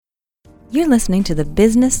You're listening to the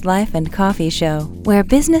Business, Life, and Coffee Show, where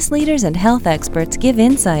business leaders and health experts give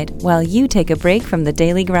insight while you take a break from the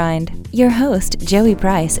daily grind. Your host, Joey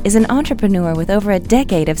Price, is an entrepreneur with over a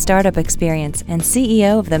decade of startup experience and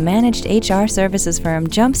CEO of the managed HR services firm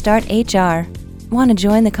Jumpstart HR. Want to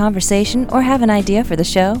join the conversation or have an idea for the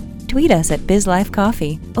show? Tweet us at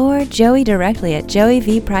BizLifeCoffee or Joey directly at Joey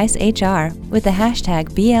V. Price HR with the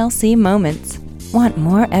hashtag BLCMoments. Want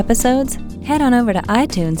more episodes? Head on over to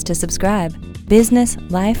iTunes to subscribe. Business,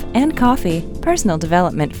 Life, and Coffee, personal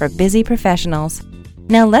development for busy professionals.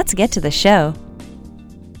 Now let's get to the show.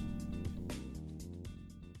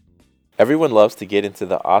 Everyone loves to get into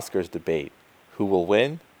the Oscars debate. Who will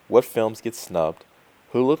win? What films get snubbed?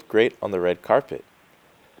 Who looked great on the red carpet?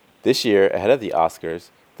 This year, ahead of the Oscars,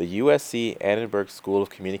 the USC Annenberg School of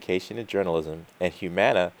Communication and Journalism and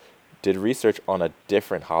Humana did research on a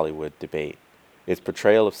different Hollywood debate, its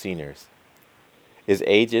portrayal of seniors. Is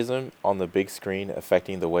ageism on the big screen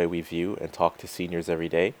affecting the way we view and talk to seniors every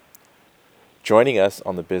day? Joining us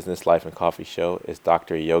on the Business, Life, and Coffee Show is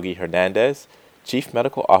Dr. Yogi Hernandez, Chief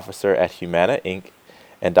Medical Officer at Humana, Inc.,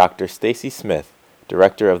 and Dr. Stacy Smith,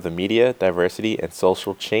 Director of the Media, Diversity, and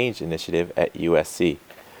Social Change Initiative at USC.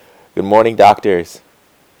 Good morning, doctors.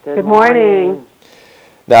 Good morning.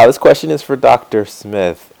 Now, this question is for Dr.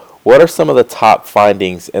 Smith. What are some of the top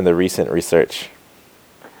findings in the recent research?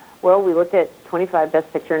 Well, we looked at 25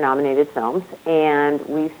 Best Picture nominated films, and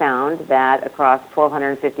we found that across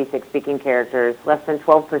 1,256 speaking characters, less than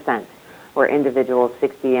 12% were individuals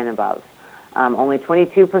 60 and above. Only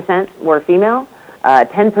 22% were female,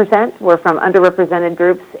 10% were from underrepresented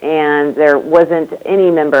groups, and there wasn't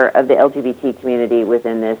any member of the LGBT community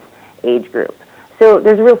within this age group. So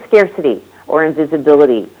there's a real scarcity or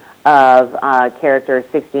invisibility of characters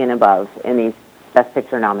 60 and above in these Best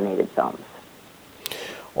Picture nominated films.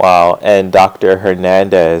 Wow. And Dr.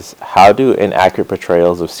 Hernandez, how do inaccurate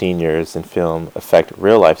portrayals of seniors in film affect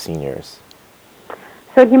real-life seniors?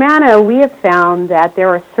 So at Humana, we have found that there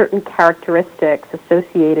are certain characteristics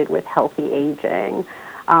associated with healthy aging.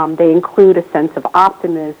 They include a sense of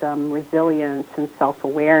optimism, resilience, and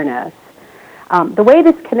self-awareness. The way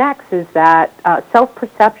this connects is that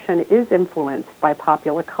self-perception is influenced by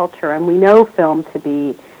popular culture, and we know film to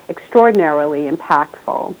be extraordinarily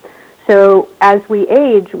impactful. So as we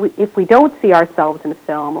age, if we don't see ourselves in a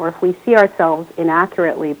film, or if we see ourselves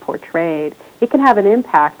inaccurately portrayed, it can have an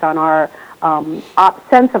impact on our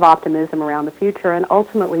sense of optimism around the future and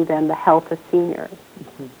ultimately then the health of seniors.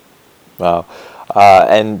 Mm-hmm. Wow.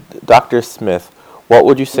 And Dr. Smith, what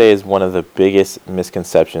would you say is one of the biggest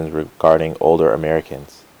misconceptions regarding older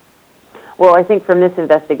Americans? Well, I think from this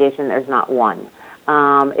investigation, there's not one.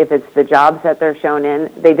 If it's the jobs that they're shown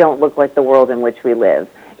in, they don't look like the world in which we live.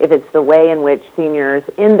 If it's the way in which seniors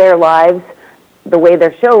in their lives, the way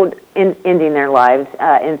they're showed ending their lives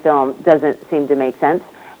in film doesn't seem to make sense.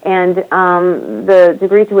 And the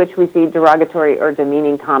degree to which we see derogatory or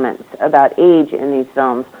demeaning comments about age in these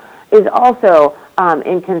films is also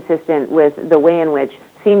inconsistent with the way in which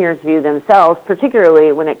seniors view themselves,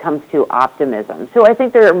 particularly when it comes to optimism. So I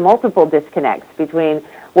think there are multiple disconnects between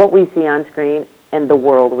what we see on screen and the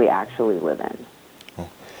world we actually live in.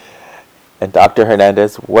 And Dr.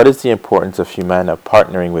 Hernandez, what is the importance of Humana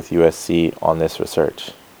partnering with USC on this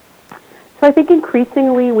research? So I think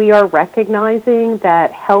increasingly we are recognizing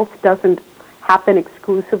that health doesn't happen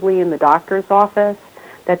exclusively in the doctor's office,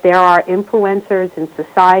 that there are influencers in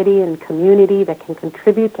society and community that can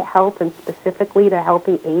contribute to health and specifically to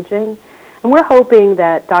healthy aging. And we're hoping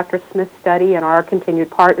that Dr. Smith's study and our continued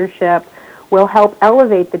partnership will help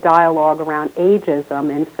elevate the dialogue around ageism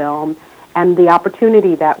in film and the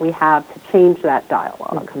opportunity that we have to change that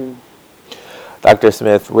dialogue. Mm-hmm. Dr.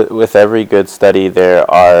 Smith, with every good study, there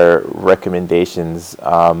are recommendations.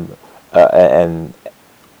 And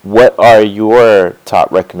what are your top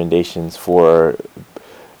recommendations for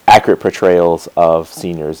accurate portrayals of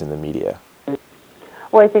seniors in the media?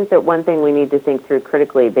 Well, I think that one thing we need to think through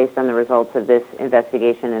critically based on the results of this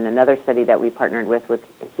investigation and another study that we partnered with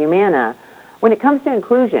Humana, when it comes to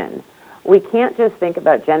inclusion, we can't just think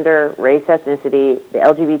about gender, race, ethnicity, the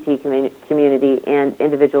LGBT community, and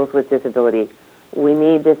individuals with disabilities. We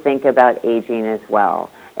need to think about aging as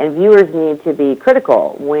well. And viewers need to be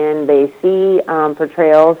critical when they see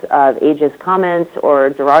portrayals of ageist comments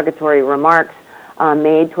or derogatory remarks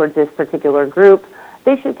made towards this particular group.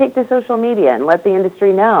 They should take to social media and let the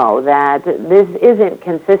industry know that this isn't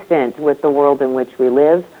consistent with the world in which we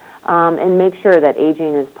live. And make sure that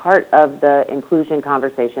aging is part of the inclusion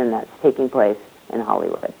conversation that's taking place in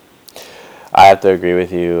Hollywood. I have to agree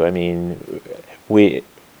with you. I mean, we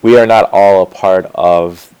are not all a part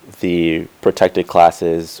of the protected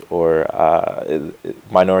classes or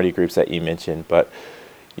minority groups that you mentioned, but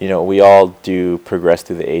we all do progress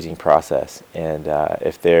through the aging process, and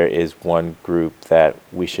if there is one group that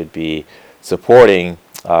we should be supporting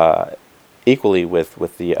equally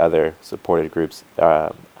with the other supported groups,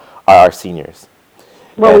 are our seniors.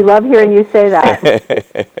 Well, we love hearing you say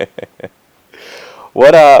that.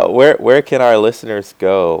 Where can our listeners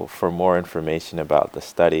go for more information about the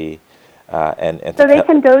study? So they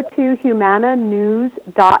can go to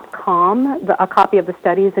humananews.com. A copy of the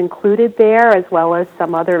study is included there, as well as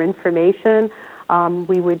some other information.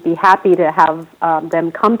 We would be happy to have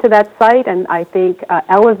them come to that site, and I think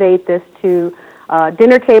elevate this to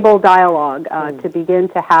dinner table dialogue to begin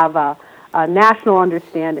to have a national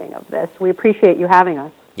understanding of this. We appreciate you having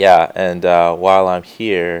us. Yeah, and while I'm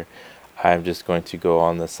here, I'm just going to go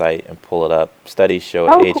on the site and pull it up. Studies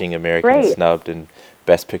show aging Americans snubbed in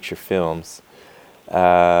Best Picture films.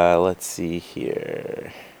 Let's see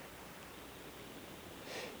here.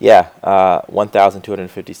 Yeah,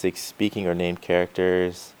 1,256 speaking or named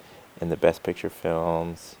characters in the Best Picture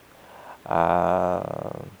films.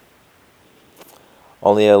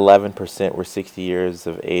 Only 11% were 60 years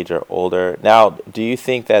of age or older. Now, do you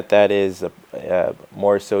think that is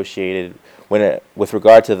more associated with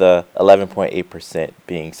regard to the 11.8%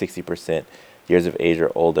 being 60% years of age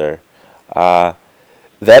or older?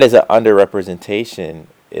 That is an underrepresentation,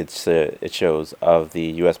 it shows, of the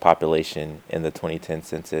U.S. population in the 2010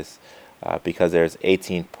 census, because there's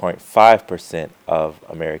 18.5% of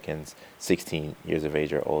Americans 16 years of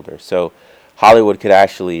age or older. So Hollywood could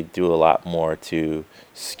actually do a lot more to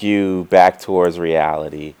skew back towards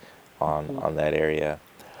reality on that area.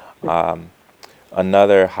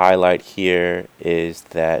 Another highlight here is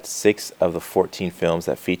that 6 of the 14 films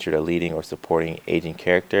that featured a leading or supporting aging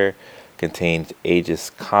character contained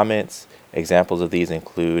ageist comments. Examples of these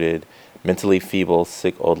included Mentally Feeble,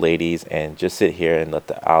 Sick Old Ladies, and Just Sit Here and Let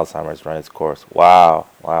the Alzheimer's Run Its Course. Wow.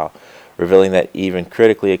 Revealing that even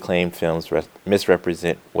critically acclaimed films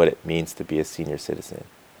misrepresent what it means to be a senior citizen.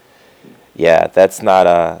 Yeah, that's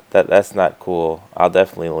not cool. I'll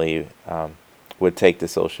definitely would take to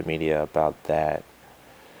social media about that.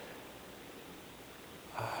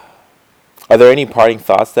 Are there any parting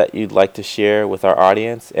thoughts that you'd like to share with our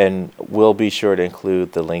audience? And we'll be sure to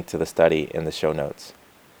include the link to the study in the show notes.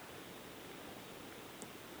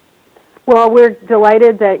 Well, we're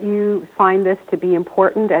delighted that you find this to be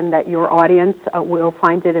important and that your audience will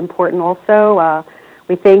find it important also.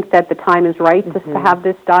 We think that the time is right to have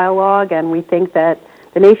this dialogue, and we think that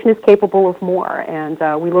the nation is capable of more. And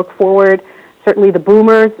we look forward, certainly the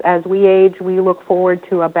boomers, as we age, we look forward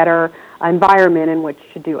to a better environment in which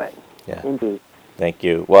to do it. Yeah. Indeed. Thank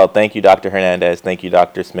you. Well, thank you, Dr. Hernandez. Thank you,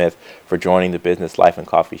 Dr. Smith, for joining the Business Life and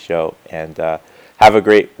Coffee Show. And have a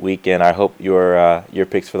great weekend. I hope your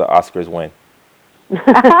picks for the Oscars win.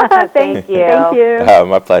 Thank you. Thank you.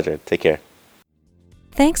 My pleasure. Take care.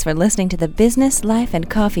 Thanks for listening to the Business Life and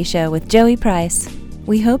Coffee Show with Joey Price.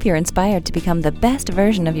 We hope you're inspired to become the best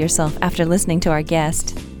version of yourself after listening to our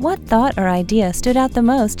guest. What thought or idea stood out the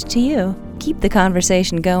most to you? Keep the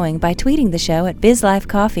conversation going by tweeting the show at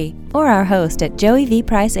BizLifeCoffee or our host at Joey V.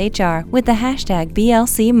 Price HR with the hashtag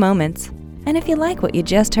BLC Moments. And if you like what you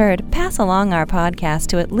just heard, pass along our podcast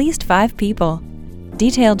to at least 5 people.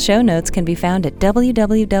 Detailed show notes can be found at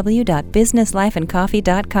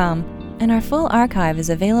www.businesslifeandcoffee.com, and our full archive is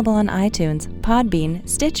available on iTunes, Podbean,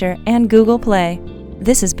 Stitcher, and Google Play.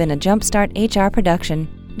 This has been a Jumpstart HR production.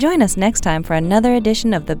 Join us next time for another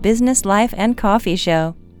edition of the Business Life and Coffee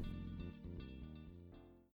Show.